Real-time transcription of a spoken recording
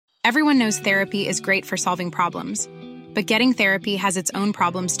Everyone knows therapy is great for solving problems, but getting therapy has its own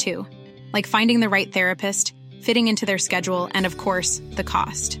problems too, like finding the right therapist, fitting into their schedule, and of course, the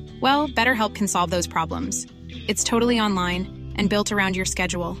cost. Well, BetterHelp can solve those problems. It's totally online and built around your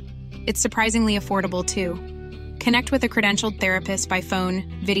schedule. It's surprisingly affordable too. Connect with a credentialed therapist by phone,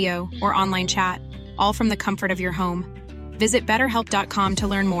 video, or online chat, all from the comfort of your home. Visit BetterHelp.com to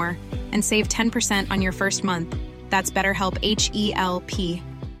learn more and save 10% on your first month. That's BetterHelp, H-E-L-P.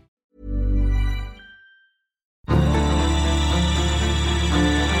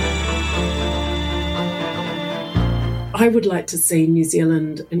 I would like to see New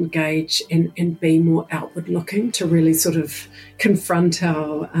Zealand engage and be more outward looking to really sort of confront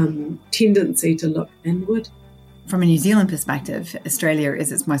our tendency to look inward. From a New Zealand perspective, Australia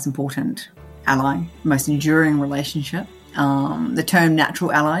is its most important ally, most enduring relationship. The term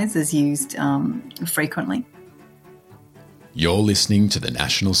natural allies is used frequently. You're listening to the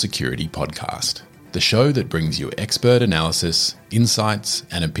National Security Podcast, the show that brings you expert analysis, insights,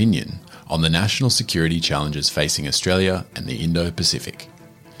 and opinion on the national security challenges facing Australia and the Indo-Pacific.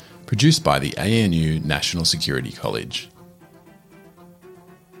 Produced by the ANU National Security College.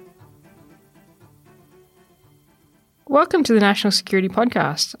 Welcome to the National Security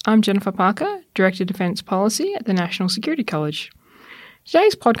Podcast. I'm Jennifer Parker, Director of Defence Policy at the National Security College.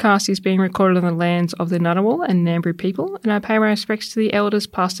 Today's podcast is being recorded on the lands of the Ngunnawal and Ngambri people, and I pay my respects to the elders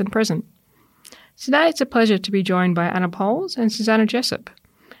past and present. Today it's a pleasure to be joined by Anna Poles and Susanna Jessup.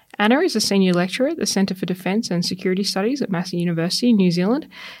 Anna is a senior lecturer at the Centre for Defence and Security Studies at Massey University in New Zealand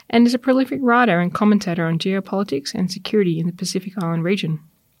and is a prolific writer and commentator on geopolitics and security in the Pacific Island region.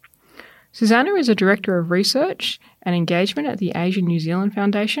 Susanna is a Director of Research and Engagement at the Asian New Zealand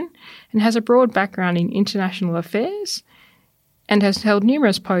Foundation and has a broad background in international affairs and has held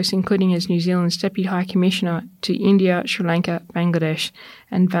numerous posts, including as New Zealand's Deputy High Commissioner to India, Sri Lanka, Bangladesh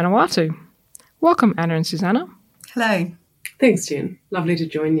and Vanuatu. Welcome, Anna and Susanna. Hello. Thanks, Jen. Lovely to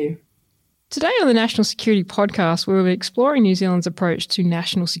join you. Today on the National Security Podcast, we'll be exploring New Zealand's approach to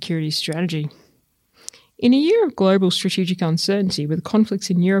national security strategy. In a year of global strategic uncertainty with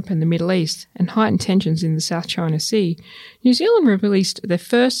conflicts in Europe and the Middle East and heightened tensions in the South China Sea, New Zealand released their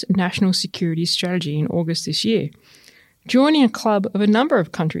first national security strategy in August this year, joining a club of a number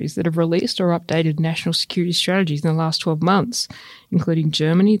of countries that have released or updated national security strategies in the last 12 months, including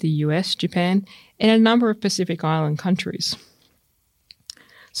Germany, the US, Japan, and a number of Pacific Island countries.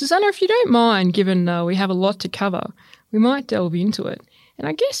 Susanna, if you don't mind, given we have a lot to cover, we might delve into it. And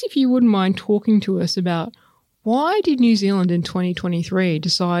I guess if you wouldn't mind talking to us about why did New Zealand in 2023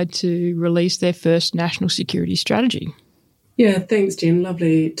 decide to release their first national security strategy? Yeah, thanks, Jen.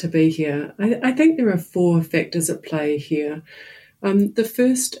 Lovely to be here. I think there are four factors at play here. The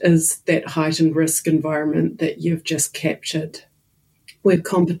first is that heightened risk environment that you've just captured, where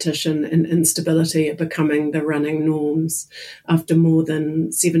competition and instability are becoming the running norms after more than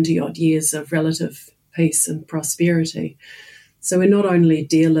 70-odd years of relative peace and prosperity. So we're not only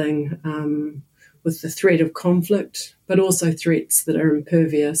dealing with the threat of conflict, but also threats that are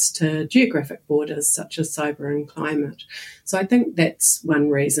impervious to geographic borders such as cyber and climate. So I think that's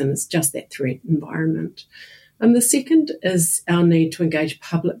one reason, it's just that threat environment. And the second is our need to engage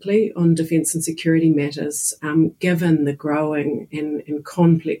publicly on defence and security matters, given the growing and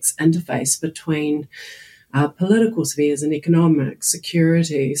complex interface between political spheres and economic,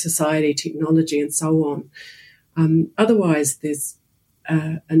 security, society, technology, and so on. Otherwise, there's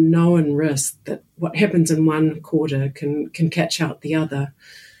a known risk that what happens in one quarter can catch out the other.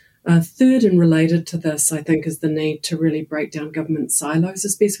 Third and related to this, I think, is the need to really break down government silos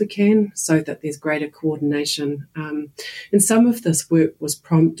as best we can so that there's greater coordination. And some of this work was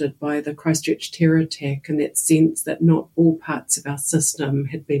prompted by the Christchurch terror attack and that sense that not all parts of our system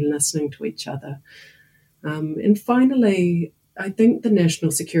had been listening to each other. And finally, I think the National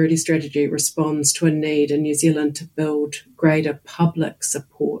Security Strategy responds to a need in New Zealand to build greater public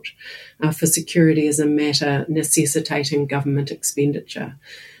support for security as a matter necessitating government expenditure.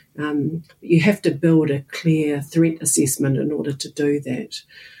 You have to build a clear threat assessment in order to do that.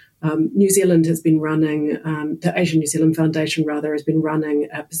 New Zealand has been running, the Asian New Zealand Foundation has been running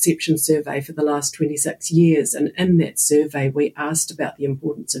a perception survey for the last 26 years. And in that survey, we asked about the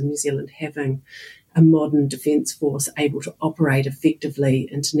importance of New Zealand having a modern defence force able to operate effectively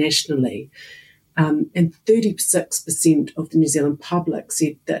internationally. And 36% of the New Zealand public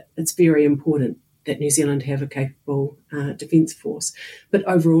said that it's very important that New Zealand have a capable defence force, but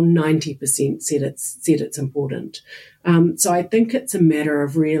overall 90% said it's important. So I think it's a matter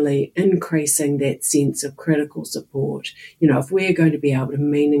of really increasing that sense of critical support. If we're going to be able to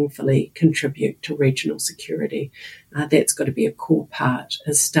meaningfully contribute to regional security, that's got to be a core part,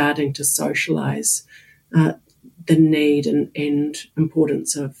 is starting to socialise the need and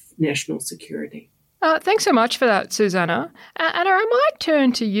importance of national security. Thanks so much for that, Susanna. Anna, I might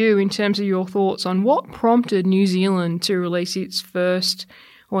turn to you in terms of your thoughts on what prompted New Zealand to release its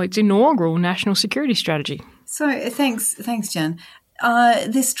inaugural national security strategy. So thanks, Jen.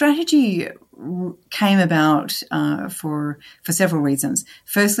 This strategy came about for several reasons.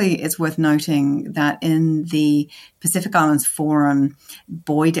 Firstly, it's worth noting that in the Pacific Islands Forum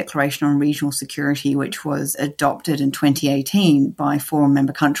Boy Declaration on Regional Security, which was adopted in 2018 by forum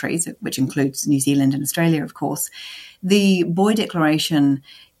member countries, which includes New Zealand and Australia, of course, the Boy Declaration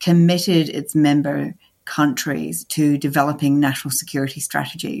committed its member countries to developing national security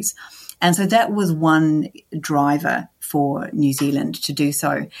strategies. And so that was one driver for New Zealand to do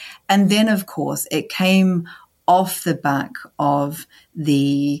so. And then, of course, it came off the back of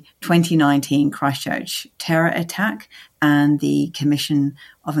the 2019 Christchurch terror attack and the commission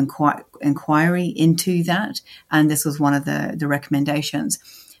of inquiry into that. And this was one of the recommendations.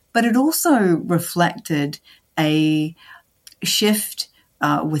 But it also reflected a shift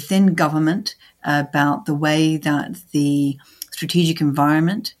within government about the way that the strategic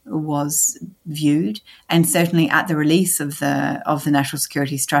environment was viewed, and certainly at the release of the national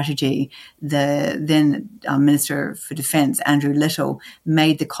security strategy, the then Minister for Defence, Andrew Little,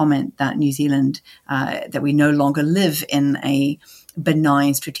 made the comment that New Zealand that we no longer live in a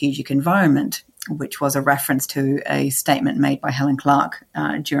benign strategic environment, which was a reference to a statement made by Helen Clark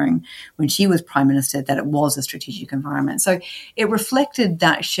during when she was Prime Minister, that it was a strategic environment. So it reflected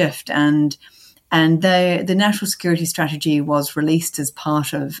that shift, and the national security strategy was released as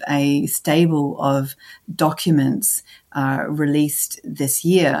part of a stable of documents released this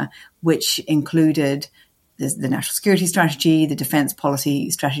year, which included the national security strategy, the defence policy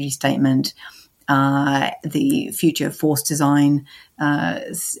strategy statement, the future force design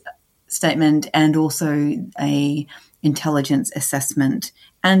statement, and also a intelligence assessment,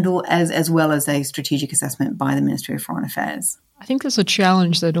 and as well as a strategic assessment by the Ministry of Foreign Affairs. I think there's a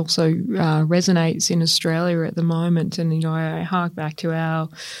challenge that also resonates in Australia at the moment. And, I hark back to our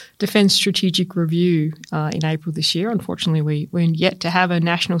Defence Strategic Review in April this year. Unfortunately, we're yet to have a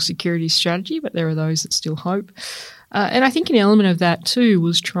national security strategy, but there are those that still hope. And I think an element of that too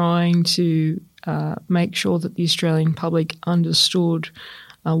was trying to make sure that the Australian public understood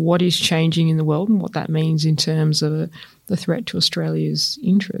what is changing in the world and what that means in terms of the threat to Australia's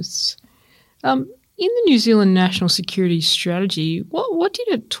interests. In the New Zealand National Security Strategy, what did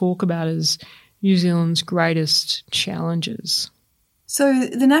it talk about as New Zealand's greatest challenges? So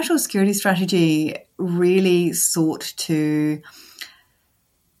the National Security Strategy really sought to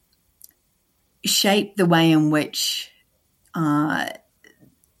shape the way in which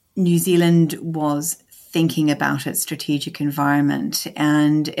New Zealand was thinking about its strategic environment,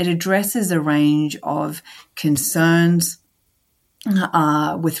 and it addresses a range of concerns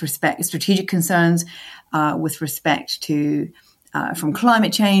with respect, strategic concerns with respect to from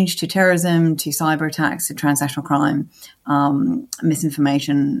climate change to terrorism to cyber attacks to transnational crime,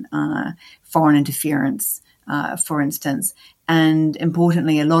 misinformation, foreign interference, for instance. And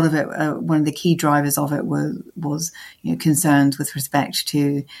importantly, a lot of it, one of the key drivers of it was concerns with respect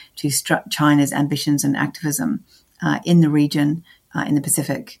to China's ambitions and activism in the region, in the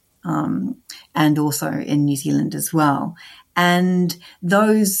Pacific, and also in New Zealand as well. And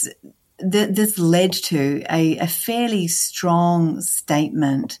this led to a fairly strong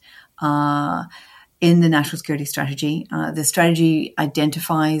statement in the National Security Strategy. The strategy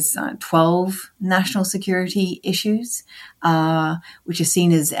identifies 12 national security issues, which are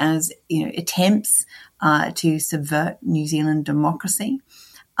seen as attempts to subvert New Zealand democracy.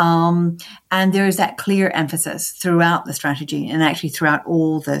 And there is that clear emphasis throughout the strategy, and actually throughout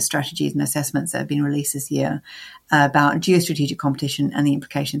all the strategies and assessments that have been released this year, about geostrategic competition and the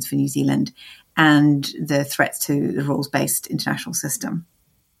implications for New Zealand and the threats to the rules-based international system.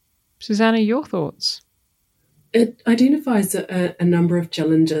 Susanna, your thoughts? It identifies a number of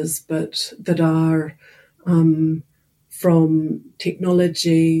challenges, but that are from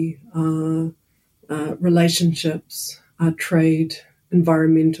technology, relationships, trade,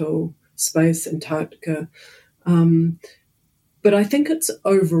 environmental, space, Antarctica. But I think its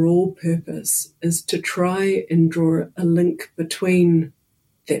overall purpose is to try and draw a link between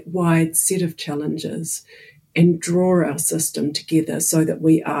that wide set of challenges and draw our system together so that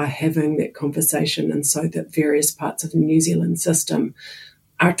we are having that conversation and so that various parts of the New Zealand system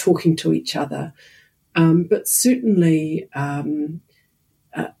are talking to each other. But certainly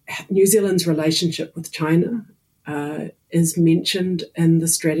New Zealand's relationship with China is mentioned in the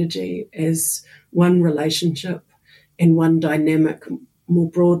strategy as one relationship and one dynamic more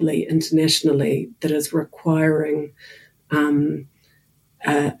broadly internationally that is requiring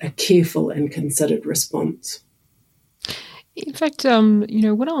a careful and considered response. In fact,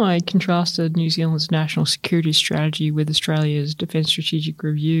 when I contrasted New Zealand's national security strategy with Australia's Defence Strategic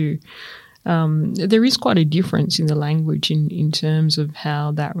Review, there is quite a difference in the language in terms of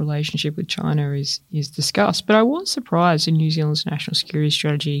how that relationship with China is discussed. But I was surprised in New Zealand's national security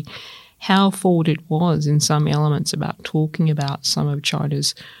strategy how forward it was in some elements about talking about some of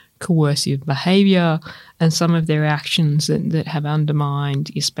China's coercive behaviour and some of their actions that have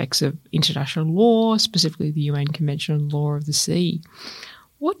undermined aspects of international law, specifically the UN Convention on Law of the Sea.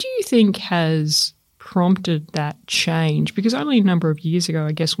 What do you think has prompted that change? Because only a number of years ago,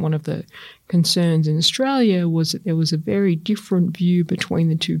 I guess one of the concerns in Australia was that there was a very different view between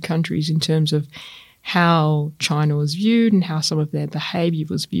the two countries in terms of how China was viewed and how some of their behaviour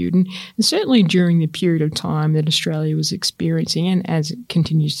was viewed. And certainly during the period of time that Australia was experiencing, and as it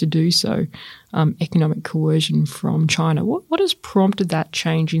continues to do so, economic coercion from China. What has prompted that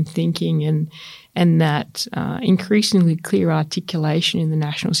change in thinking and that increasingly clear articulation in the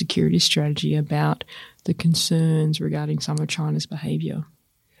national security strategy about the concerns regarding some of China's behaviour?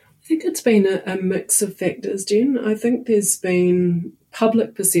 I think it's been a mix of factors, Jen. I think there's been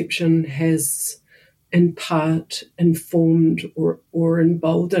public perception has in part informed or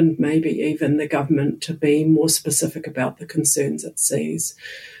emboldened maybe even the government to be more specific about the concerns it sees.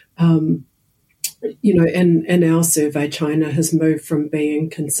 In our survey, China has moved from being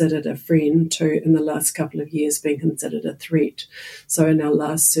considered a friend to, in the last couple of years, being considered a threat. So in our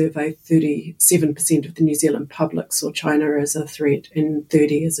last survey, 37% of the New Zealand public saw China as a threat and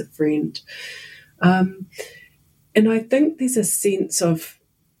 30% as a friend. And I think there's a sense of,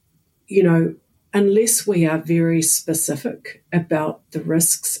 unless we are very specific about the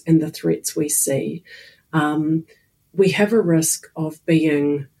risks and the threats we see, we have a risk of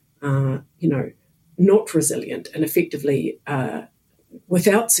being, not resilient and effectively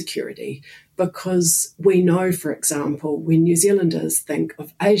without security, because we know, for example, when New Zealanders think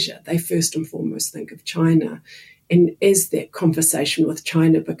of Asia, they first and foremost think of China. And as that conversation with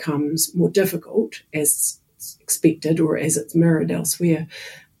China becomes more difficult, as expected or as it's mirrored elsewhere,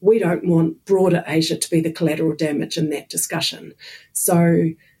 we don't want broader Asia to be the collateral damage in that discussion.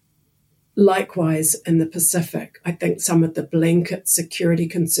 So likewise, in the Pacific, I think some of the blanket security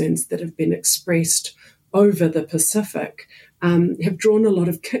concerns that have been expressed over the Pacific have drawn a lot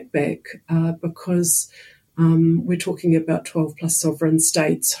of kickback because we're talking about 12 plus sovereign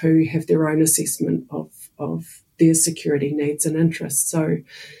states who have their own assessment of their security needs and interests. So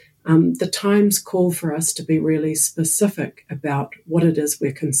the times call for us to be really specific about what it is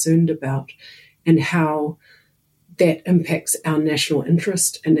we're concerned about and how that impacts our national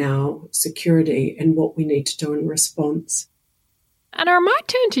interest and our security and what we need to do in response. Anna, I might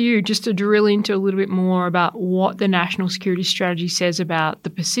turn to you just to drill into a little bit more about what the national security strategy says about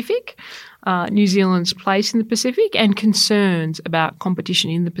the Pacific, New Zealand's place in the Pacific, and concerns about competition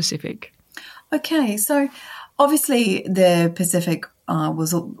in the Pacific. Okay, so obviously the Pacific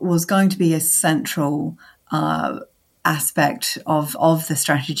was going to be a central aspect of the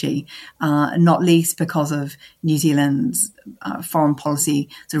strategy, not least because of New Zealand's foreign policy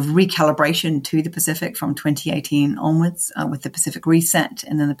sort of recalibration to the Pacific from 2018 onwards, with the Pacific Reset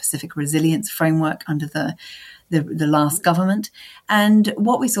and then the Pacific Resilience Framework under the last government. And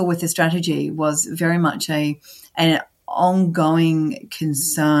what we saw with the strategy was very much an ongoing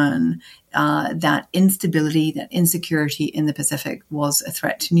concern that instability, that insecurity in the Pacific was a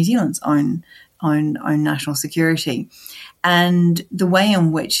threat to New Zealand's own national security. And the way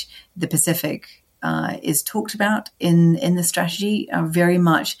in which the Pacific is talked about in the strategy very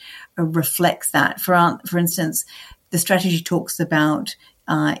much reflects that. For instance, the strategy talks about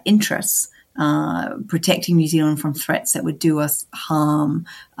interests, protecting New Zealand from threats that would do us harm,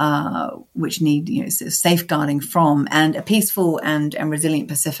 which need sort of safeguarding from, and a peaceful and resilient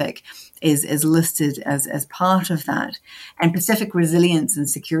Pacific is listed as part of that. And Pacific resilience and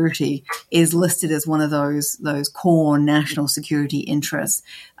security is listed as one of those core national security interests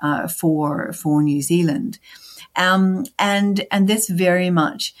for New Zealand, and this very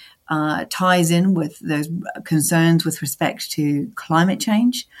much ties in with those concerns with respect to climate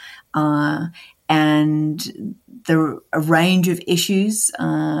change. and a range of issues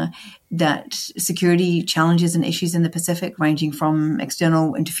that security challenges and issues in the Pacific, ranging from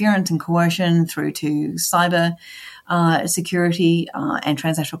external interference and coercion through to cyber security and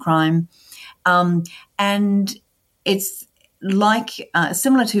transnational crime. And it's like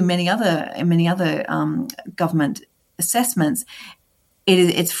similar to many other government assessments.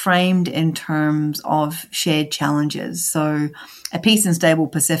 It's framed in terms of shared challenges. So, a peace and stable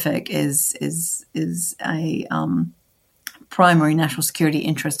Pacific is a primary national security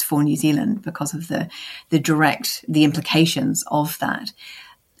interest for New Zealand because of the implications of that.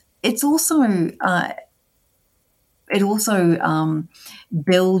 It also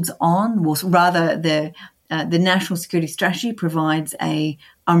builds on, or rather, the national security strategy provides a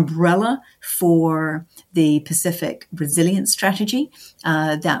umbrella for the Pacific Resilience Strategy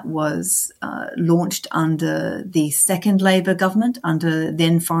that was launched under the second Labour government under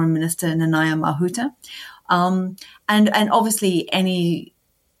then Foreign Minister Nanaia Mahuta. And obviously any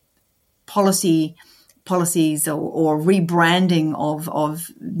policies or rebranding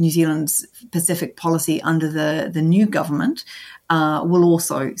of New Zealand's Pacific policy under the new government will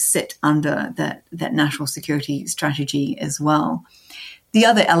also sit under that national security strategy as well. The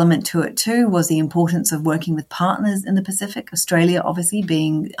other element to it too was the importance of working with partners in the Pacific, Australia obviously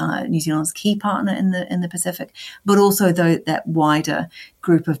being New Zealand's key partner in the Pacific, but also that wider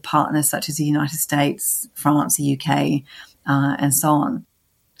group of partners such as the United States, France, the UK, and so on.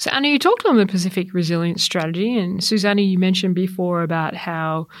 So, Anna, you talked on the Pacific Resilience Strategy, and Susanna, you mentioned before about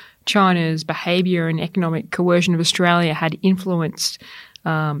how China's behaviour and economic coercion of Australia had influenced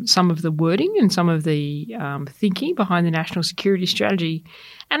some of the wording and some of the thinking behind the national security strategy.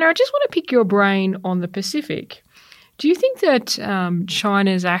 And I just want to pick your brain on the Pacific. Do you think that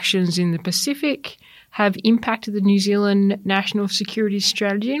China's actions in the Pacific have impacted the New Zealand national security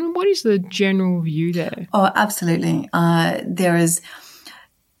strategy? And what is the general view there? Oh, absolutely. There is...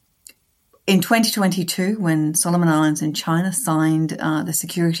 In 2022, when Solomon Islands and China signed the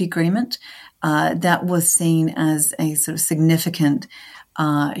security agreement, that was seen as a sort of significant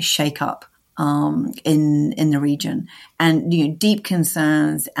shake-up in the region, and deep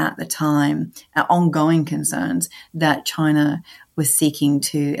concerns at the time, ongoing concerns that China was seeking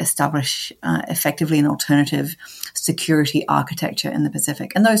to establish effectively an alternative security architecture in the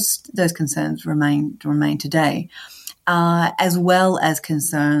Pacific, and those concerns remain today. As well as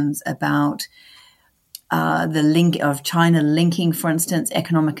concerns about the link of China linking, for instance,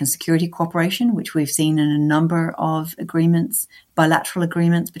 economic and security cooperation, which we've seen in a number of agreements, bilateral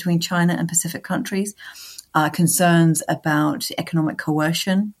agreements between China and Pacific countries, concerns about economic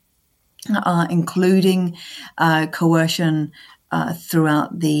coercion, including coercion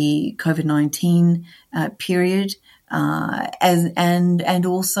throughout the COVID-19 period, and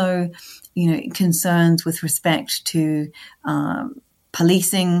also concerns with respect to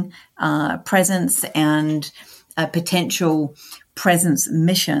policing presence and potential presence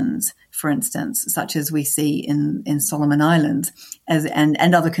missions, for instance, such as we see in Solomon Islands,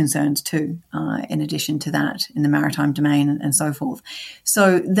 and other concerns too, in addition to that, in the maritime domain and so forth.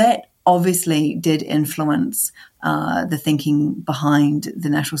 So that obviously did influence the thinking behind the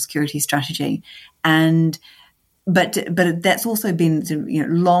national security strategy, But that's also been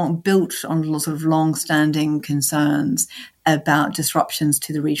long built on sort of long-standing concerns about disruptions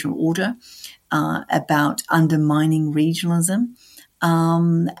to the regional order, about undermining regionalism,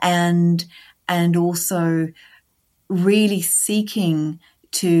 and also really seeking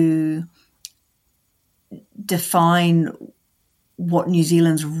to define what New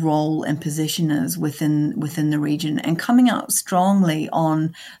Zealand's role and position is within the region, and coming out strongly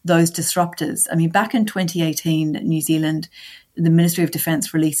on those disruptors. I mean, back in 2018, New Zealand, the Ministry of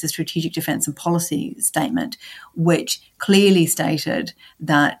Defence released a Strategic Defence and Policy Statement, which clearly stated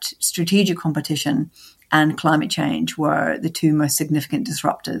that strategic competition and climate change were the two most significant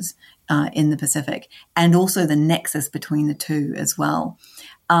disruptors in the Pacific, and also the nexus between the two as well.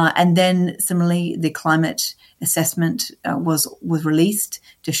 And then similarly, the climate assessment was released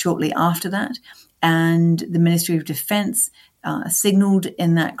just shortly after that. And the Ministry of Defence signalled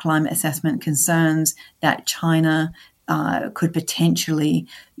in that climate assessment concerns that China could potentially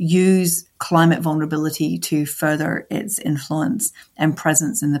use climate vulnerability to further its influence and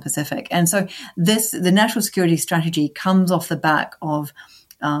presence in the Pacific. And so the national security strategy comes off the back of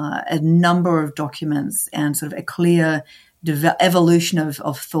a number of documents and sort of a clear evolution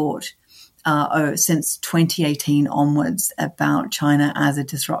of thought since 2018 onwards about China as a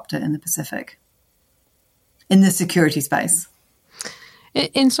disruptor in the Pacific, in the security space.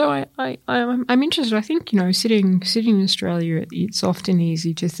 And so I'm interested. I think sitting in Australia, it's often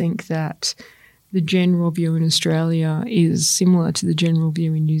easy to think that the general view in Australia is similar to the general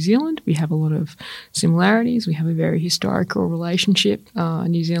view in New Zealand. We have a lot of similarities. We have a very historical relationship.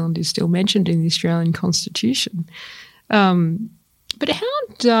 New Zealand is still mentioned in the Australian Constitution. But how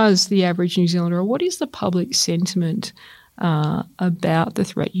does the average New Zealander, or what is the public sentiment about the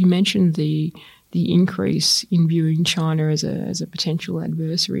threat? You mentioned the increase in viewing China as a potential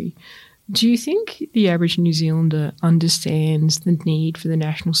adversary. Do you think the average New Zealander understands the need for the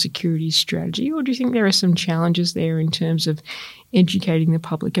national security strategy, or do you think there are some challenges there in terms of educating the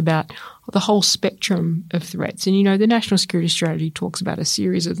public about the whole spectrum of threats? And, the national security strategy talks about a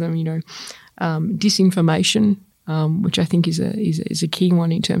series of them, disinformation, which I think is a key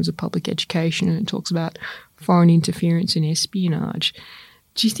one in terms of public education, and it talks about foreign interference and espionage.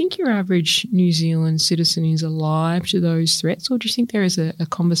 Do you think your average New Zealand citizen is alive to those threats, or do you think there is a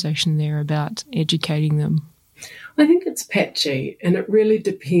conversation there about educating them? I think it's patchy, and it really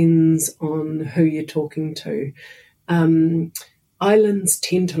depends on who you're talking to. Islands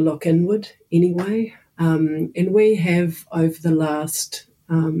tend to look inward anyway, and we have, over the last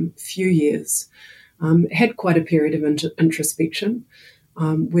few years, had quite a period of introspection.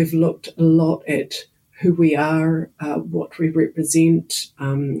 We've looked a lot at who we are, what we represent,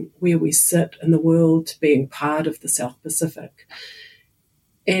 where we sit in the world, being part of the South Pacific.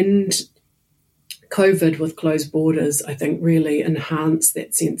 And COVID with closed borders, I think, really enhanced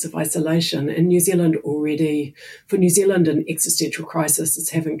that sense of isolation. And New Zealand already, for New Zealand, an existential crisis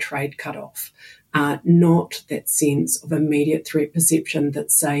is having trade cut off, not that sense of immediate threat perception that,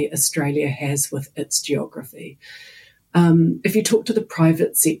 say, Australia has with its geography. If you talk to the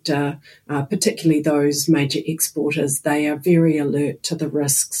private sector, particularly those major exporters, they are very alert to the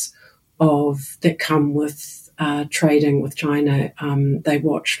risks that come with trading with China. They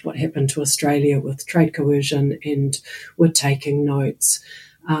watched what happened to Australia with trade coercion and were taking notes.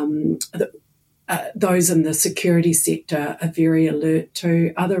 Those in the security sector are very alert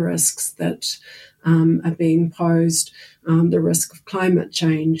to other risks that are being posed, the risk of climate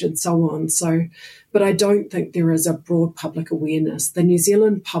change and so on. But I don't think there is a broad public awareness. The New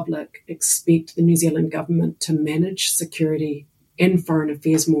Zealand public expect the New Zealand government to manage security and foreign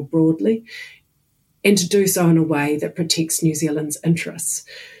affairs more broadly, and to do so in a way that protects New Zealand's interests.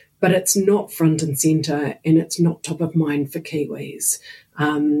 But it's not front and centre, and it's not top of mind for Kiwis.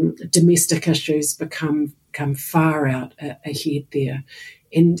 Domestic issues come far out ahead there.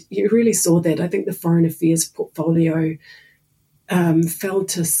 And you really saw that. I think the foreign affairs portfolio fell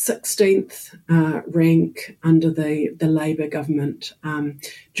to 16th rank under the Labour government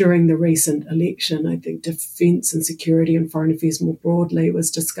during the recent election. I think defence and security and foreign affairs more broadly was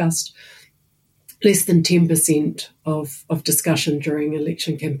discussed less than 10% of discussion during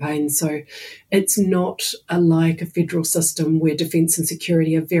election campaigns. So it's not like a federal system where defence and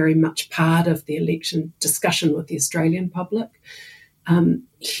security are very much part of the election discussion with the Australian public.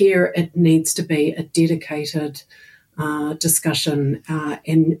 Here it needs to be a dedicated discussion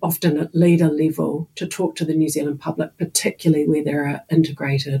and often at leader level to talk to the New Zealand public, particularly where there are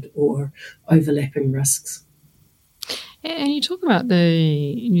integrated or overlapping risks. And you talk about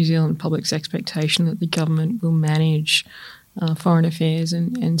the New Zealand public's expectation that the government will manage foreign affairs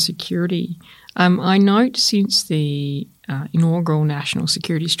and security. I note since the inaugural national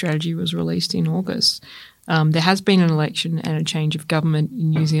security strategy was released in August, there has been an election and a change of government in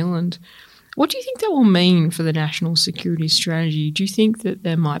New Zealand. What do you think that will mean for the national security strategy? Do you think that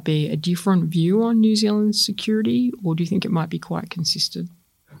there might be a different view on New Zealand's security, or do you think it might be quite consistent?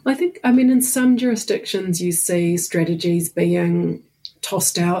 In some jurisdictions you see strategies being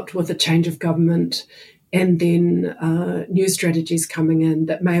tossed out with a change of government, and then new strategies coming in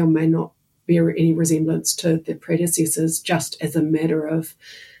that may or may not bear any resemblance to their predecessors, just as a matter of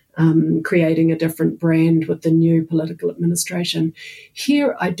creating a different brand with the new political administration.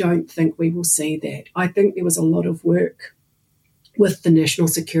 Here, I don't think we will see that. I think there was a lot of work with the national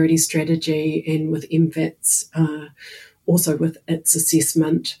security strategy and with MFAT's, also with its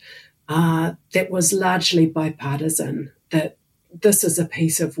assessment, that was largely bipartisan, that this is a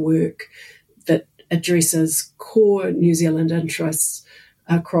piece of work that addresses core New Zealand interests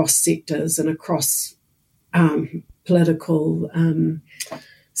across sectors and across political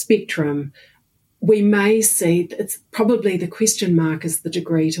spectrum. We may see, it's probably the question mark is the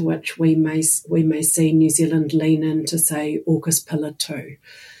degree to which we may see New Zealand lean into, say, AUKUS Pillar 2,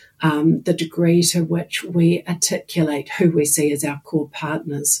 the degree to which we articulate who we see as our core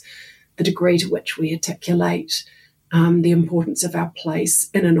partners, the degree to which we articulate the importance of our place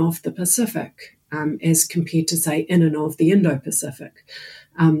in and of the Pacific as compared to, say, in and of the Indo-Pacific.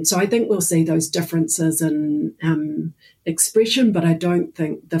 So I think we'll see those differences in expression, but I don't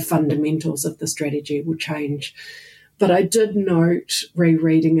think the fundamentals of the strategy will change. But I did note,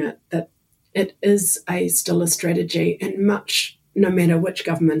 rereading it, that it is still a strategy, and much, no matter which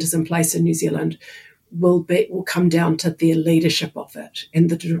government is in place in New Zealand, will come down to their leadership of it and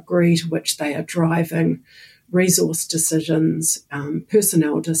the degree to which they are driving resource decisions,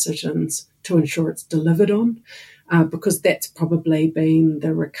 personnel decisions to ensure it's delivered on, because that's probably been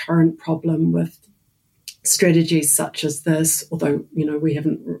the recurrent problem with strategies such as this, although, we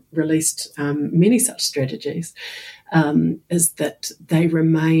haven't released many such strategies, is that they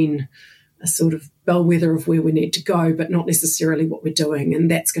remain a sort of bellwether of where we need to go, but not necessarily what we're doing.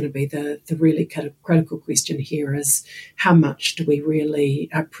 And that's going to be the really kind of critical question here, is how much do we really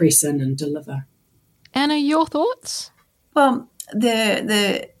press in and deliver? Anna, your thoughts? Well,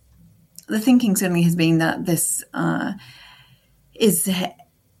 the thinking certainly has been that this is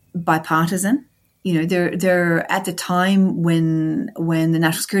bipartisan. There at the time when the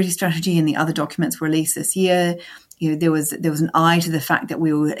national security strategy and the other documents were released this year, there was an eye to the fact that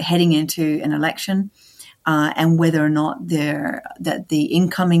we were heading into an election, and whether or not that the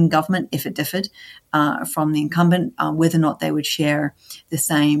incoming government, if it differed from the incumbent, whether or not they would share the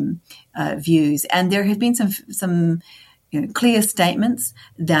same views. And there have been some clear statements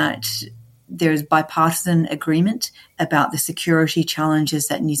that there's bipartisan agreement about the security challenges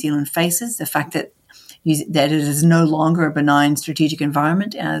that New Zealand faces, the fact that it is no longer a benign strategic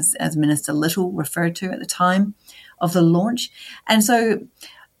environment, as Minister Little referred to at the time of the launch. And so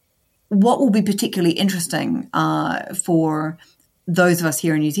what will be particularly interesting for those of us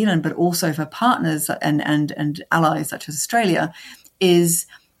here in New Zealand, but also for partners and allies such as Australia, is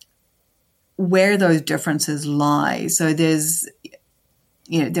where those differences lie. So there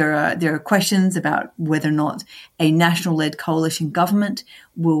are questions about whether or not a national-led coalition government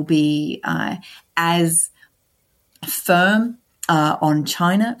will be as firm on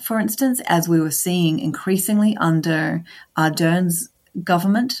China, for instance, as we were seeing increasingly under Ardern's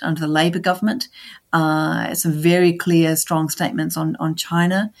government, under the Labour government. Some very clear, strong statements on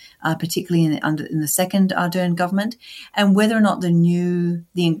China, particularly in the second Ardern government, and whether or not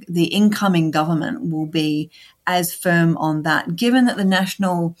the incoming government will be as firm on that, given that the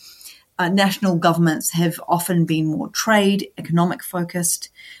national governments have often been more trade, economic focused,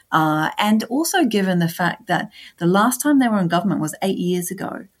 and also given the fact that the last time they were in government was 8 years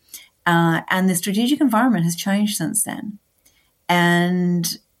ago, and the strategic environment has changed since then.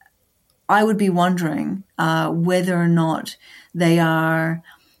 And I would be wondering whether or not they are.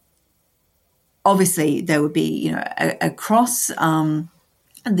 Obviously, there would be, across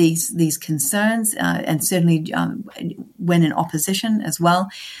these concerns, and certainly when in opposition as well.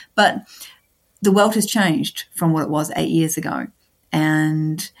 But the world has changed from what it was 8 years ago,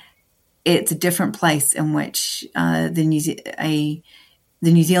 and it's a different place in which the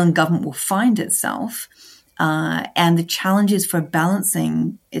New Zealand government will find itself, and the challenges for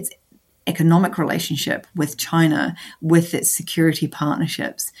balancing its economic relationship with China, with its security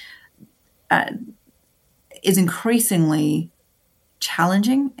partnerships, is increasingly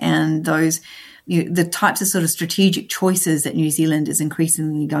challenging, and those the types of sort of strategic choices that New Zealand is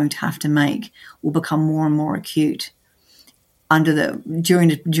increasingly going to have to make will become more and more acute during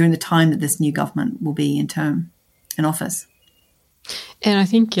the time that this new government will be in office. And I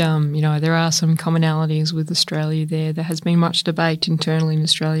think, there are some commonalities with Australia there. There has been much debate internally in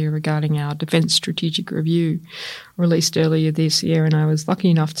Australia regarding our Defence Strategic Review released earlier this year, and I was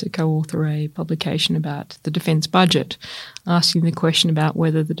lucky enough to co-author a publication about the defence budget, asking the question about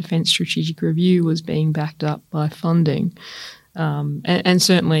whether the Defence Strategic Review was being backed up by funding. And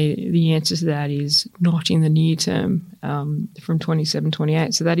certainly the answer to that is not in the near term, from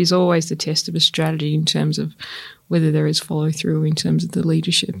 27-28. So that is always the test of a strategy in terms of whether there is follow-through in terms of the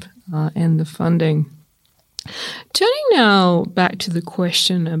leadership and the funding. Turning now back to the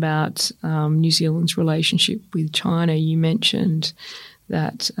question about New Zealand's relationship with China, you mentioned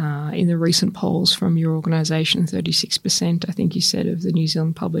that in the recent polls from your organisation, 36%, I think you said, of the New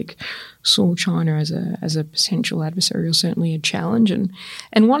Zealand public saw China as a potential adversary, or certainly a challenge. And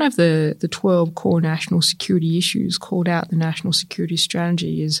one of the 12 core national security issues called out the national security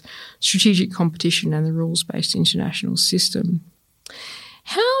strategy is strategic competition and the rules-based international system.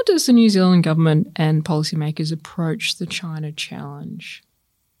 How does the New Zealand government and policymakers approach the China challenge?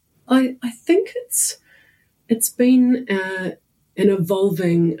 I think it's been an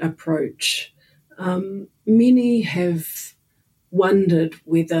evolving approach. Many have wondered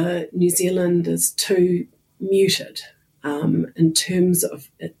whether New Zealand is too muted in terms of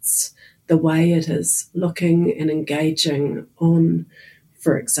the way it is looking and engaging on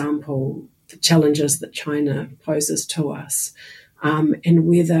for example, the challenges that China poses to us, and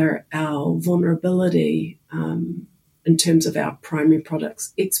whether our vulnerability in terms of our primary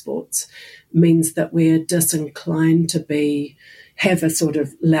products exports means that we're disinclined to have a sort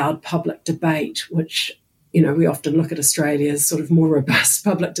of loud public debate, which, we often look at Australia's sort of more robust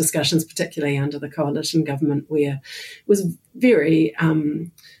public discussions, particularly under the coalition government, where it was very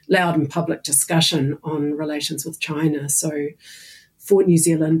loud and public discussion on relations with China. So for New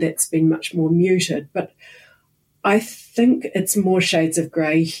Zealand, that's been much more muted. But I think it's more shades of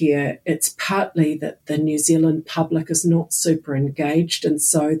grey here. It's partly that the New Zealand public is not super engaged, and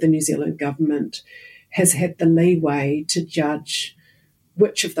so the New Zealand government has had the leeway to judge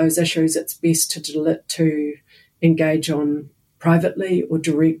which of those issues it's best to engage on privately or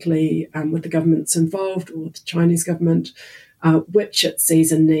directly with the governments involved or with the Chinese government, which it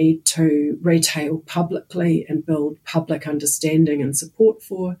sees a need to retail publicly and build public understanding and support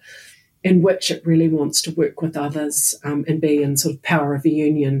for, in which it really wants to work with others and be in sort of power of a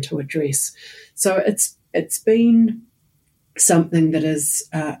union to address. So it's been something that is,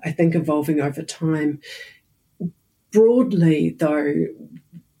 I think, evolving over time. Broadly, though,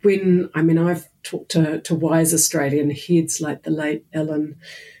 I've talked to wise Australian heads like the late Alan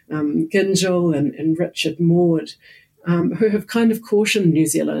Gingell and Richard Maud, who have kind of cautioned New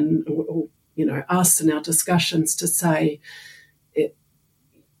Zealand, or us in our discussions to say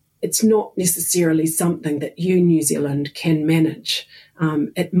it's not necessarily something that you, New Zealand, can manage.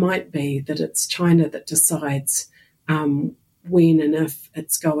 It might be that it's China that decides when and if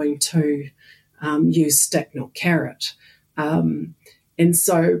it's going to use stick, not carrot. And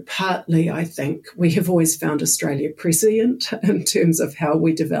so partly I think we have always found Australia prescient in terms of how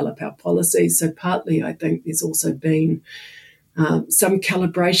we develop our policies. So partly I think there's also been some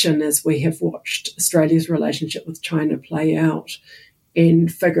calibration as we have watched Australia's relationship with China play out in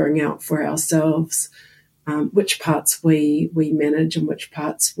figuring out for ourselves which parts we manage and which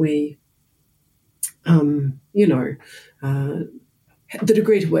parts we, the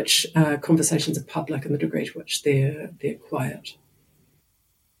degree to which conversations are public and the degree to which they're quiet.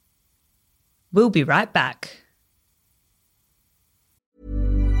 We'll be right back.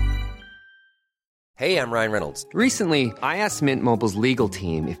 Hey, I'm Ryan Reynolds. Recently, I asked Mint Mobile's legal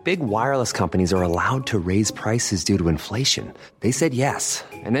team if big wireless companies are allowed to raise prices due to inflation. They said yes.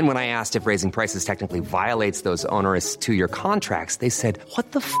 And then when I asked if raising prices technically violates those onerous 2-year contracts, they said,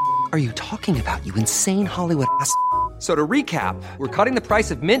 "What the f*** are you talking about, you insane Hollywood ass?" So to recap, we're cutting the price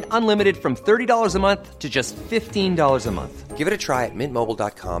of Mint Unlimited from $30 a month to just $15 a month. Give it a try at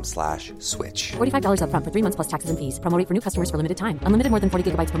mintmobile.com/switch. $45 up front for 3 months plus taxes and fees. Promo rate for new customers for limited time. Unlimited more than 40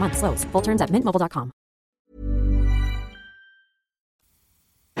 gigabytes per month. Slows full terms at mintmobile.com.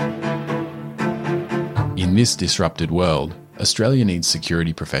 In this disrupted world, Australia needs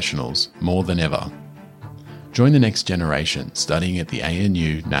security professionals more than ever. Join the next generation studying at the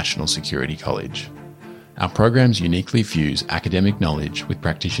ANU National Security College. Our programs uniquely fuse academic knowledge with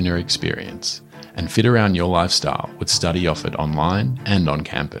practitioner experience and fit around your lifestyle with study offered online and on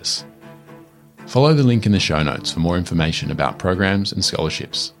campus. Follow the link in the show notes for more information about programs and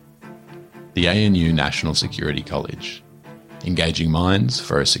scholarships. The ANU National Security College. Engaging minds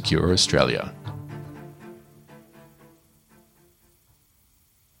for a secure Australia.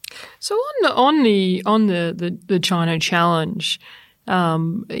 So on the China challenge,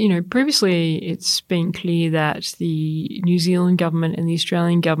 previously it's been clear that the New Zealand government and the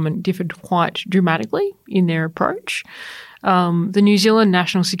Australian government differed quite dramatically in their approach. The New Zealand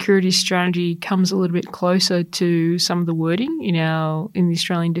National Security Strategy comes a little bit closer to some of the wording in the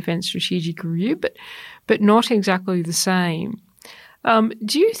Australian Defence Strategic Review, but not exactly the same.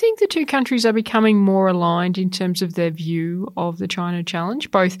 Do you think the two countries are becoming more aligned in terms of their view of the China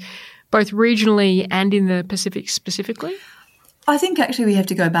challenge, both regionally and in the Pacific specifically? I think actually we have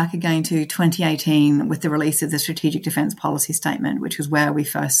to go back again to 2018 with the release of the Strategic Defence Policy Statement, which was where we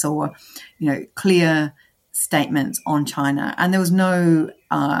first saw, clear statements on China. And there was no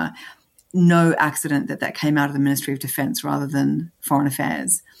accident that came out of the Ministry of Defence rather than Foreign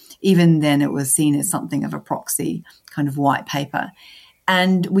Affairs. Even then it was seen as something of a proxy kind of white paper.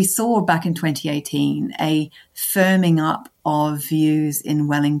 And we saw back in 2018 a firming up of views in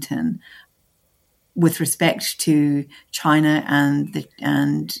Wellington with respect to China and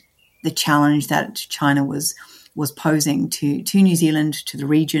the challenge that China was posing to New Zealand, to the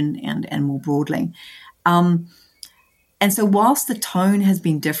region, and more broadly. And so whilst the tone has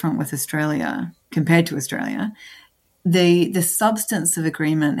been different with Australia compared to Australia, the substance of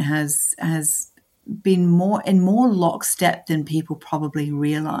agreement has been more lockstep than people probably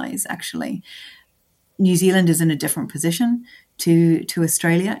realise, actually. New Zealand is in a different position to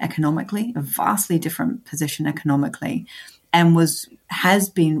Australia economically, a vastly different position economically, and has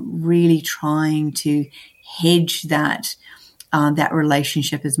been really trying to hedge that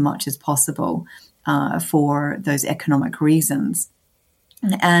relationship as much as possible for those economic reasons.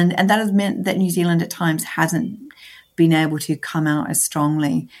 And that has meant that New Zealand at times hasn't been able to come out as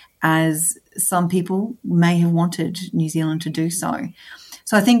strongly as some people may have wanted New Zealand to do so.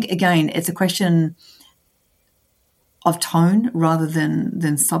 So I think, again, it's a question of tone rather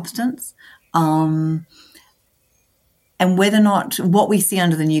than substance. And whether or not what we see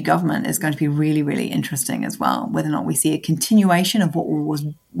under the new government is going to be really, really interesting as well. Whether or not we see a continuation of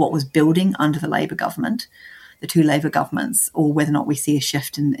what was building under the Labour government, the two Labour governments, or whether or not we see a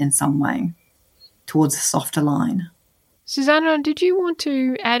shift in some way towards a softer line. Susanna, did you want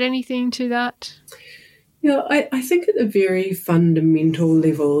to add anything to that? Yeah, I think at a very fundamental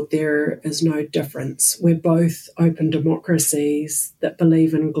level, there is no difference. We're both open democracies that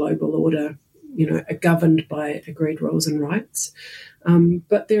believe in global order, are governed by agreed rules and rights.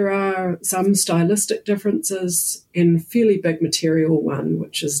 But there are some stylistic differences and fairly big material one,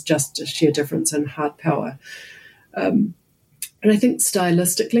 which is just a sheer difference in hard power. And I think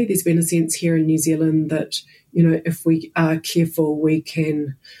stylistically, there's been a sense here in New Zealand that, if we are careful, we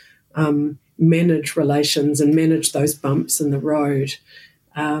can manage relations and manage those bumps in the road.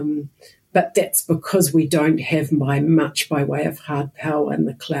 But that's because we don't have much by way of hard power and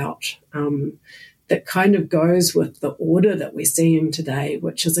the clout. That kind of goes with the order that we're seeing today,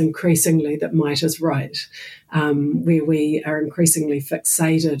 which is increasingly that might is right, where we are increasingly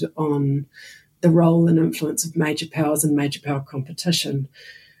fixated on the role and influence of major powers and major power competition.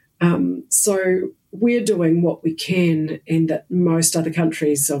 So we're doing what we can, and that most other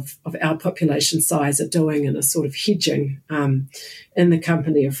countries of our population size are doing, in a sort of hedging in the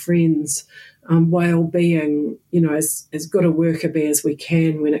company of friends, while being, as good a worker bee as we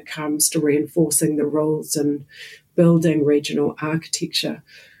can when it comes to reinforcing the rules and building regional architecture.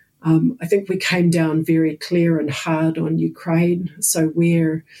 I think we came down very clear and hard on Ukraine, so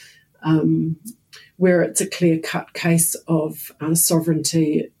where it's a clear-cut case of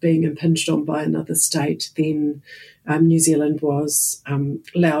sovereignty being impinged on by another state, then New Zealand was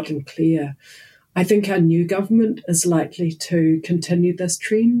loud and clear. I think our new government is likely to continue this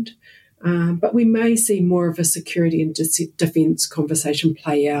trend, but we may see more of a security and defence conversation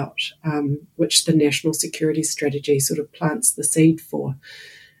play out, which the National Security Strategy sort of plants the seed for.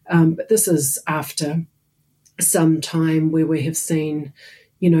 But this is after some time where we have seen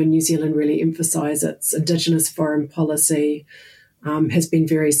New Zealand really emphasise its Indigenous foreign policy, has been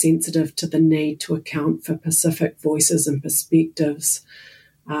very sensitive to the need to account for Pacific voices and perspectives.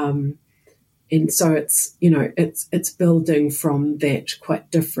 And so it's building from that quite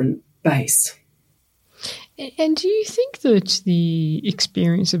different base. And do you think that the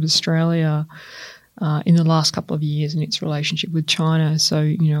experience of Australia in the last couple of years and its relationship with China,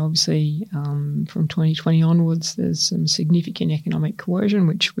 so, obviously from 2020 onwards, there's some significant economic coercion,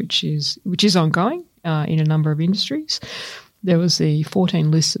 which is ongoing in a number of industries. There was the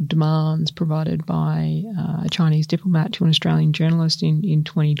 14 lists of demands provided by a Chinese diplomat to an Australian journalist in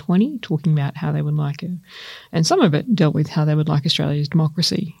 2020, talking about how they would like and some of it dealt with how they would like Australia's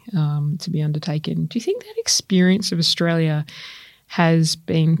democracy to be undertaken. Do you think that experience of Australia has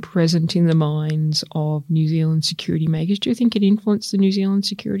been present in the minds of New Zealand security makers? Do you think it influenced the New Zealand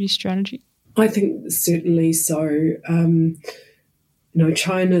security strategy? I think certainly so.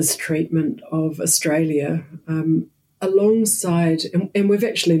 China's treatment of Australia, alongside, and we've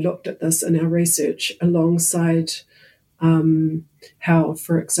actually looked at this in our research, alongside how,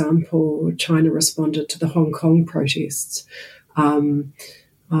 for example, China responded to the Hong Kong protests,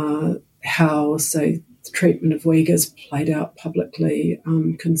 how, say, the treatment of Uyghurs played out publicly,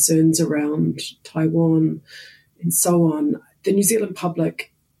 concerns around Taiwan, and so on. The New Zealand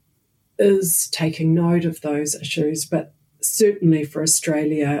public is taking note of those issues, but certainly for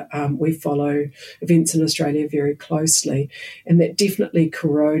Australia, we follow events in Australia very closely, and that definitely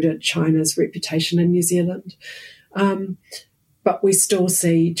corroded China's reputation in New Zealand. But we still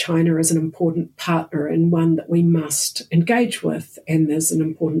see China as an important partner and one that we must engage with, and as an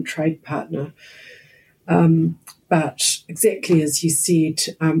important trade partner. But exactly as you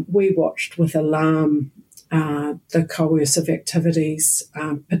said, we watched with alarm the coercive activities,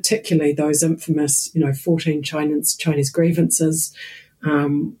 particularly those infamous, 14 Chinese grievances,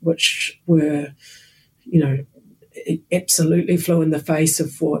 which were, absolutely flew in the face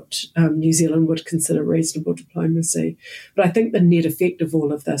of what New Zealand would consider reasonable diplomacy. But I think the net effect of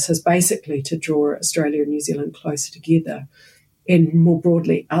all of this is basically to draw Australia and New Zealand closer together, and more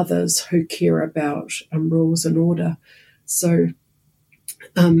broadly others who care about rules and order. So,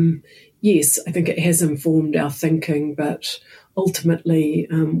 yes, I think it has informed our thinking, but ultimately,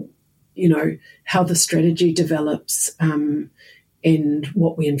 how the strategy develops and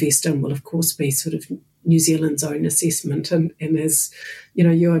what we invest in will, of course, be sort of New Zealand's own assessment. And as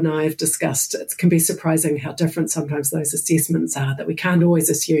you and I have discussed, it can be surprising how different sometimes those assessments are, that we can't always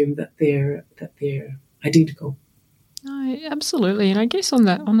assume that they're identical. No, absolutely. And I guess on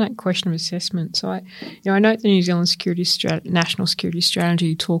that question of assessment, so I note the New Zealand National Security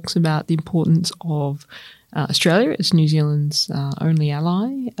Strategy talks about the importance of Australia as New Zealand's only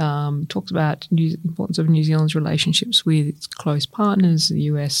ally, talks about the importance of New Zealand's relationships with its close partners, the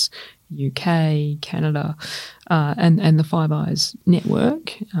US, UK, Canada, and the Five Eyes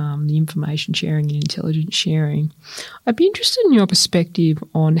network, the information sharing and intelligence sharing. I'd be interested in your perspective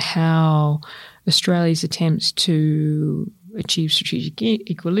on how Australia's attempts to achieve strategic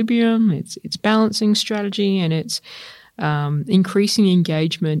equilibrium, its balancing strategy, and its increasing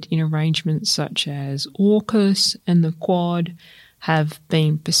engagement in arrangements such as AUKUS and the Quad have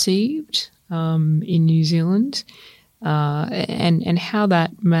been perceived in New Zealand, and how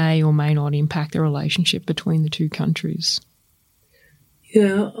that may or may not impact the relationship between the two countries.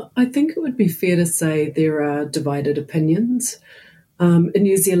 Yeah, I think it would be fair to say there are divided opinions. In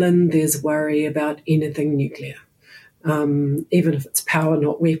New Zealand, there's worry about anything nuclear, even if it's power,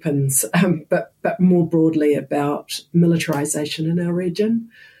 not weapons, but more broadly about militarisation in our region.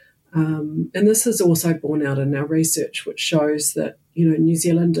 And this is also borne out in our research, which shows that, New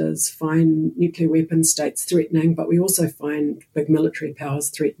Zealanders find nuclear weapon states threatening, but we also find big military powers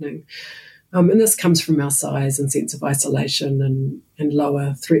threatening. And this comes from our size and sense of isolation and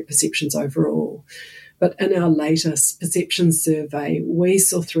lower threat perceptions overall. But in our latest perception survey, we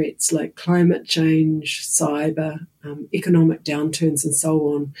saw threats like climate change, cyber, economic downturns and so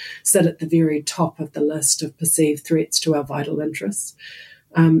on sit at the very top of the list of perceived threats to our vital interests.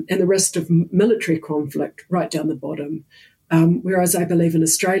 And the risk of military conflict right down the bottom. Whereas I believe in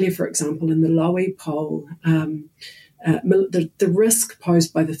Australia, for example, in the Lowy poll, the risk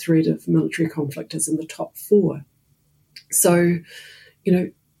posed by the threat of military conflict is in the top 4. So,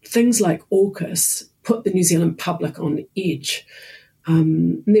 things like AUKUS put the New Zealand public on edge.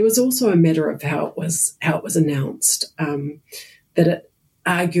 And there was also a matter of how it was announced, that it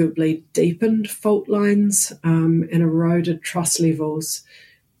arguably deepened fault lines and eroded trust levels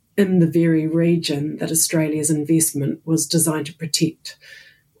in the very region that Australia's investment was designed to protect.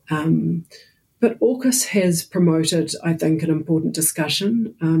 But AUKUS has promoted, I think, an important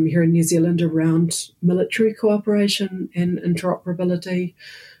discussion here in New Zealand around military cooperation and interoperability.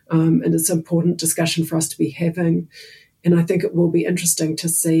 And it's an important discussion for us to be having. And I think it will be interesting to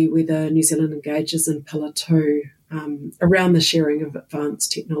see whether New Zealand engages in Pillar 2 around the sharing of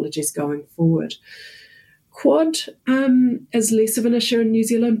advanced technologies going forward. Quad is less of an issue in New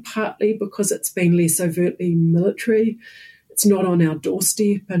Zealand, partly because it's been less overtly military. It's not on our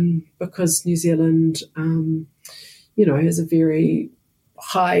doorstep, and because New Zealand, has a very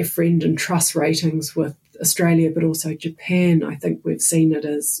high friend and trust ratings with Australia, but also Japan, I think we've seen it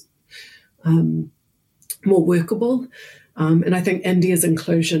as more workable. And I think India's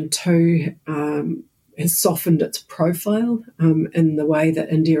inclusion too has softened its profile in the way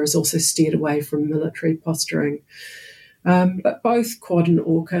that India has also steered away from military posturing. But both Quad and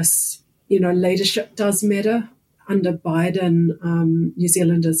AUKUS, leadership does matter. Under Biden, New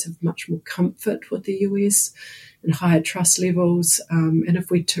Zealanders have much more comfort with the US and higher trust levels. And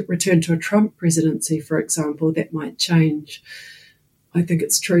if we return to a Trump presidency, for example, that might change. I think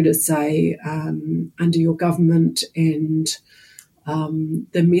it's true to say under your government and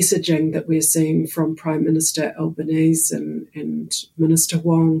the messaging that we're seeing from Prime Minister Albanese and Minister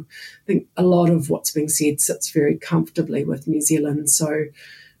Wong, I think a lot of what's being said sits very comfortably with New Zealand. So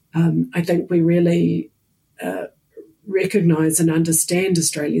I think we really recognise and understand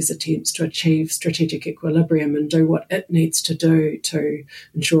Australia's attempts to achieve strategic equilibrium and do what it needs to do to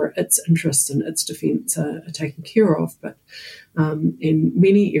ensure its interests and its defence are taken care of. But in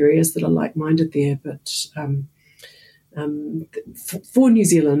many areas that are like-minded there, but for New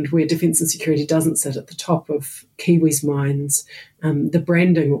Zealand, where defence and security doesn't sit at the top of Kiwis' minds, the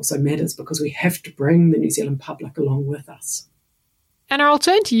branding also matters because we have to bring the New Zealand public along with us. Anna, I'll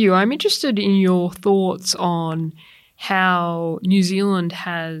turn to you. I'm interested in your thoughts on how New Zealand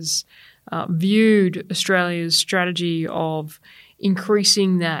has viewed Australia's strategy of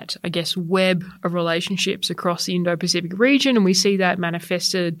increasing that, I guess, web of relationships across the Indo-Pacific region. And we see that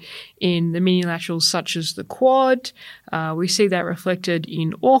manifested in the minilaterals such as the Quad. We see that reflected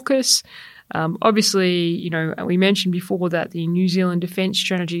in AUKUS. Obviously, we mentioned before that the New Zealand Defence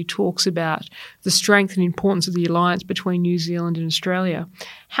Strategy talks about the strength and importance of the alliance between New Zealand and Australia.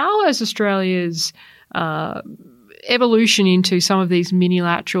 How has Australia's evolution into some of these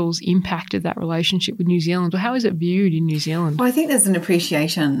minilaterals impacted that relationship with New Zealand, or how is it viewed in New Zealand? Well, I think there's an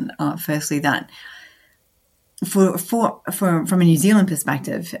appreciation, firstly, that from a New Zealand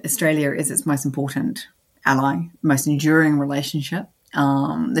perspective, Australia is its most important ally, most enduring relationship.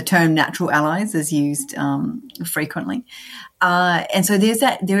 The term natural allies is used frequently. And so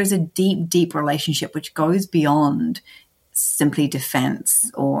there is a deep, deep relationship which goes beyond simply defence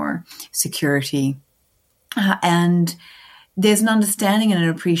or security. And there's an understanding and an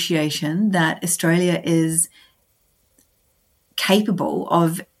appreciation that Australia is capable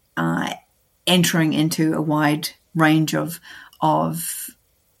of entering into a wide range of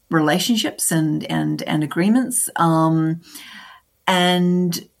relationships and agreements,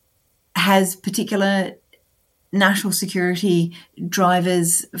 and has particular national security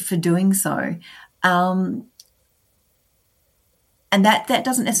drivers for doing so. And that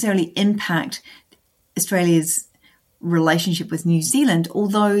doesn't necessarily impact Australia's relationship with New Zealand,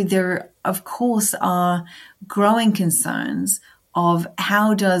 although there, of course, are growing concerns of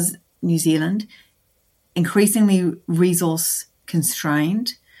how does New Zealand, increasingly resource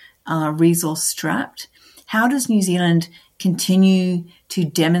constrained, resource strapped, how does New Zealand continue to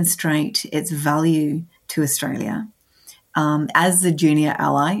demonstrate its value to Australia as the junior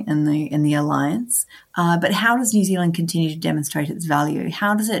ally in the alliance? But how does New Zealand continue to demonstrate its value?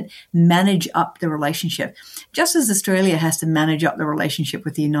 How does it manage up the relationship? Just as Australia has to manage up the relationship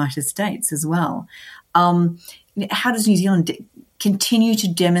with the United States as well. How does New Zealand continue to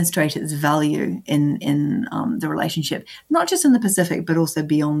demonstrate its value in the relationship, not just in the Pacific, but also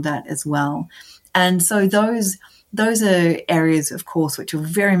beyond that as well? And so those are areas, of course, which are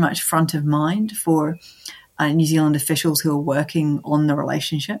very much front of mind for New Zealand officials who are working on the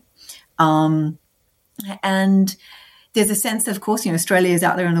relationship. And there's a sense that, of course, Australia is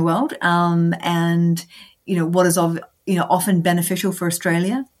out there in the world, and what is often beneficial for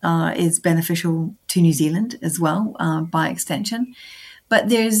Australia is beneficial to New Zealand as well, by extension. But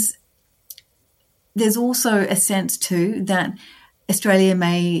there's also a sense too that Australia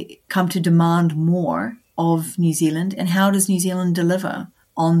may come to demand more of New Zealand, and how does New Zealand deliver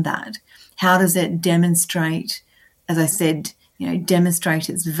on that? How does it demonstrate, as I said, demonstrate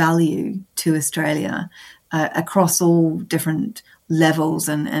its value to Australia across all different levels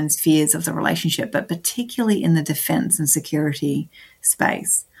and spheres of the relationship, but particularly in the defence and security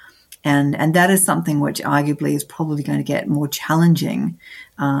space. And that is something which arguably is probably going to get more challenging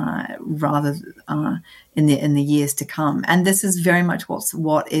rather in the years to come. And this is very much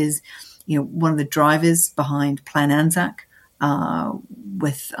what is one of the drivers behind Plan Anzac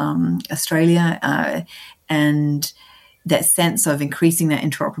with Australia, and that sense of increasing that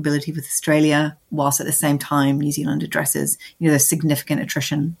interoperability with Australia, whilst at the same time New Zealand addresses the significant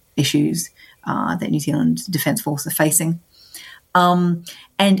attrition issues that New Zealand Defence Force are facing.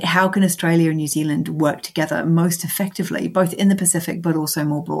 And how can Australia and New Zealand work together most effectively, both in the Pacific but also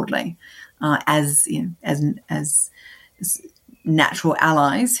more broadly, as natural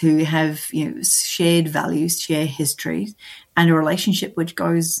allies who have shared values, share histories, and a relationship which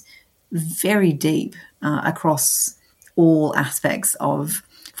goes very deep across all aspects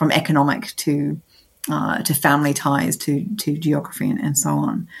from economic to family ties to geography and so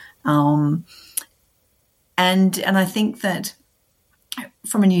on. And I think that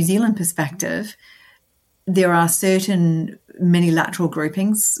from a New Zealand perspective, there are certain minilateral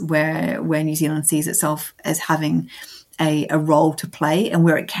groupings where New Zealand sees itself as having a role to play, and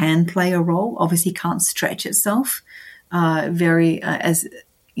where it can play a role. Obviously, can't stretch itself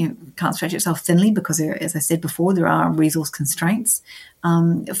can't stretch itself thinly, because as I said before, there are resource constraints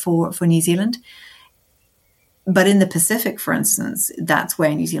for New Zealand. But in the Pacific, for instance, that's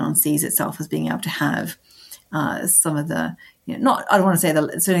where New Zealand sees itself as being able to have some of the, I don't want to say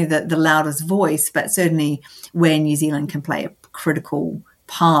certainly the loudest voice, but certainly where New Zealand can play a critical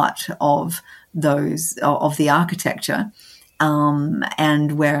part of the architecture,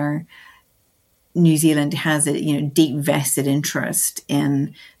 and where New Zealand has a deep vested interest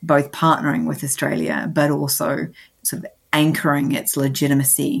in both partnering with Australia, but also sort of anchoring its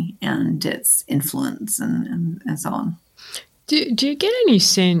legitimacy and its influence and so on. Do you get any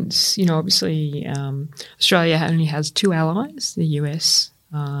sense, obviously Australia only has two allies, the US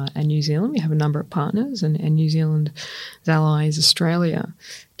and New Zealand. We have a number of partners, and New Zealand's ally is Australia.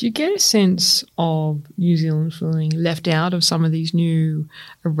 Do you get a sense of New Zealand feeling left out of some of these new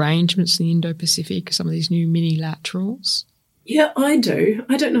arrangements in the Indo-Pacific, some of these new minilaterals? Yeah, I do.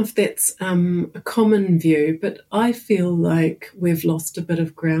 I don't know if that's a common view, but I feel like we've lost a bit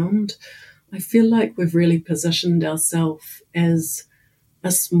of ground. I feel like we've really positioned ourselves as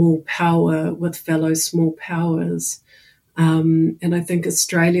a small power with fellow small powers. And I think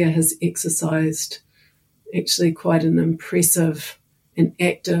Australia has exercised actually quite an impressive and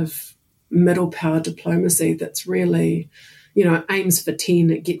active middle power diplomacy that's really, aims for 10,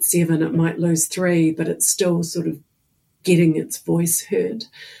 it gets 7, it might lose 3, but it's still sort of getting its voice heard.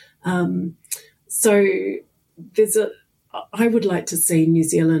 So I would like to see New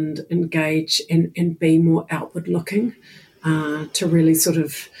Zealand engage and be more outward looking to really sort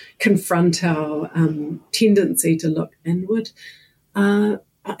of confront our tendency to look inward.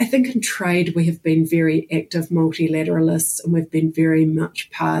 I think in trade we have been very active multilateralists, and we've been very much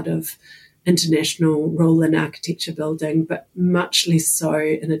part of international rule and architecture building, but much less so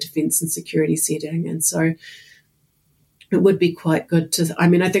in a defence and security setting. And so it would be quite good I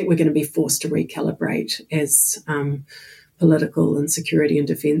think we're going to be forced to recalibrate as political and security and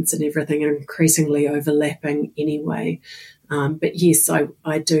defence and everything are increasingly overlapping anyway. But yes,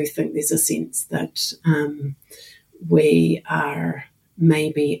 I do think there's a sense that we are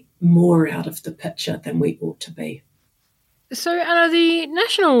maybe more out of the picture than we ought to be. So, Anna, the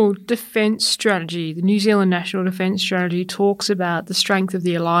National Defence Strategy, the New Zealand National Defence Strategy, talks about the strength of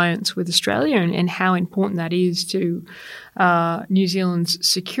the alliance with Australia and how important that is to New Zealand's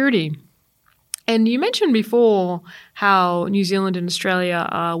security. And you mentioned before how New Zealand and Australia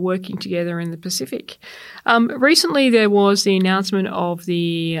are working together in the Pacific. Recently, there was the announcement of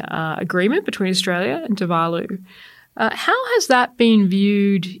the agreement between Australia and Tuvalu. How has that been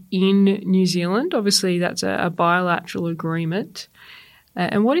viewed in New Zealand? Obviously, that's a bilateral agreement.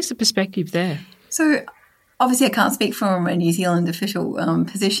 And what is the perspective there? So, obviously, I can't speak from a New Zealand official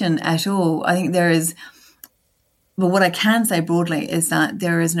position at all. I think there is, well, what I can say broadly is that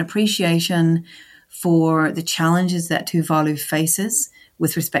there is an appreciation for the challenges that Tuvalu faces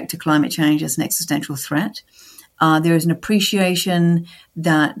with respect to climate change as an existential threat. There is an appreciation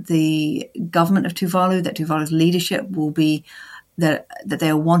that the government of Tuvalu, that Tuvalu's leadership will be, that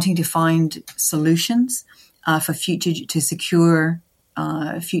they are wanting to find solutions for to secure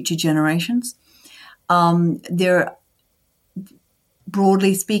future generations. There,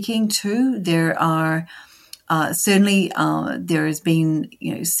 broadly speaking, too, there are certainly there has been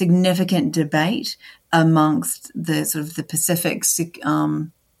significant debate amongst the sort of the Pacific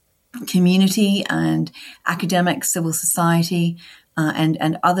community and academic civil society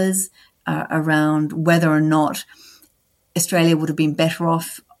and others around whether or not Australia would have been better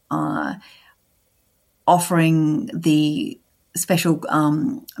off offering the special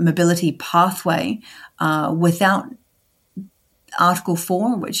mobility pathway without Article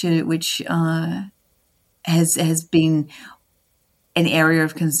 4, which has been an area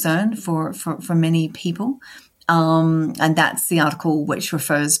of concern for many people. And that's the article which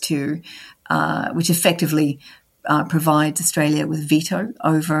refers to, which effectively provides Australia with veto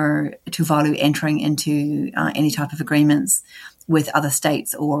over Tuvalu entering into any type of agreements with other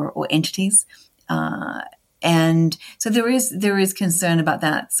states or entities. And so there is concern about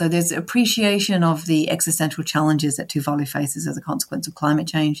that. So there's appreciation of the existential challenges that Tuvalu faces as a consequence of climate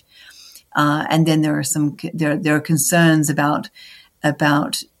change. And then there are concerns about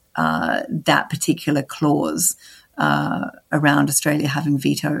that particular clause around Australia having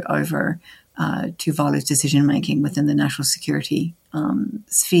veto over Tuvalu's decision making within the national security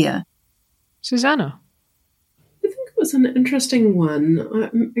sphere. Susanna, I think it was an interesting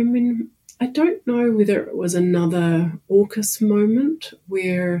one. I mean, I don't know whether it was another AUKUS moment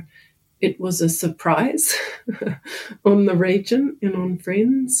where it was a surprise on the region and on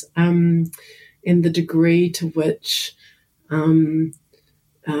friends, and the degree to which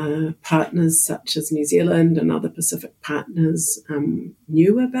partners such as New Zealand and other Pacific partners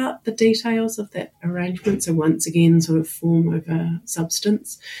knew about the details of that arrangement. So once again, sort of form over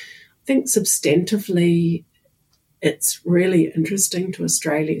substance. I think substantively, it's really interesting to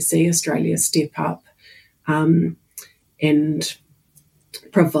see Australia step up and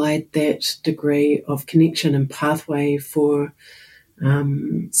provide that degree of connection and pathway for,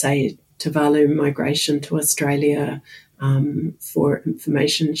 say, Tuvalu migration to Australia, for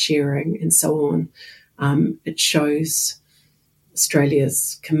information sharing and so on. It shows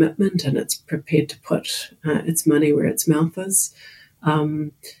Australia's commitment, and it's prepared to put its money where its mouth is.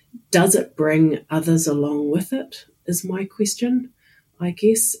 Does it bring others along with it, is my question, I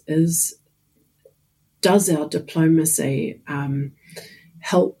guess, does our diplomacy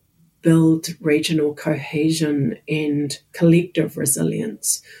help build regional cohesion and collective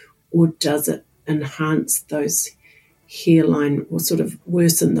resilience, or does it enhance those hairline, or sort of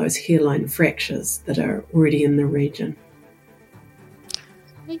worsen those hairline fractures that are already in the region.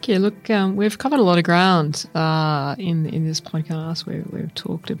 Thank you. Look, we've covered a lot of ground in this podcast. We've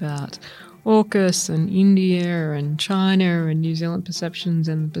talked about AUKUS and India and China and New Zealand perceptions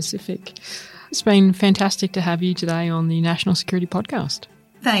and the Pacific. It's been fantastic to have you today on the National Security Podcast.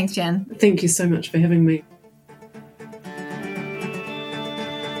 Thanks, Jen. Thank you so much for having me.